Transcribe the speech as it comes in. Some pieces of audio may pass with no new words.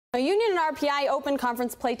Union and RPI open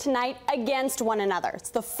conference play tonight against one another. It's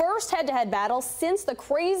the first head-to-head battle since the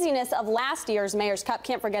craziness of last year's Mayor's Cup.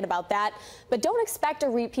 Can't forget about that. But don't expect a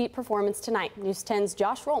repeat performance tonight. News 10's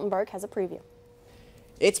Josh Roltenberg has a preview.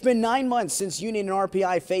 It's been 9 months since Union and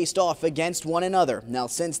RPI faced off against one another. Now,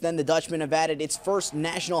 since then, the Dutchmen have added its first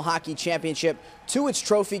National Hockey Championship to its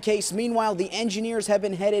trophy case. Meanwhile, the Engineers have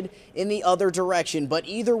been headed in the other direction. But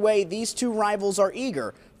either way, these two rivals are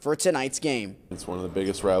eager for tonight's game. It's one of the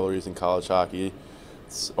biggest rivalries in college hockey.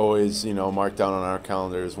 It's always, marked down on our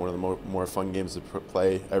calendar as one of the more fun games to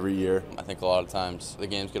play every year. I think a lot of times the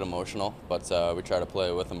games get emotional, but we try to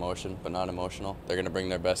play with emotion, but not emotional. They're going to bring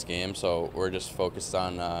their best game, so we're just focused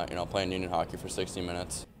on, playing Union hockey for 60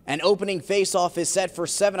 minutes. An opening face-off is set for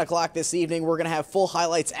 7 o'clock this evening. We're going to have full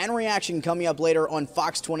highlights and reaction coming up later on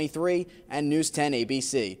Fox 23 and News 10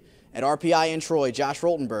 ABC. At RPI in Troy, Josh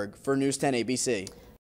Roltenberg for News 10 ABC.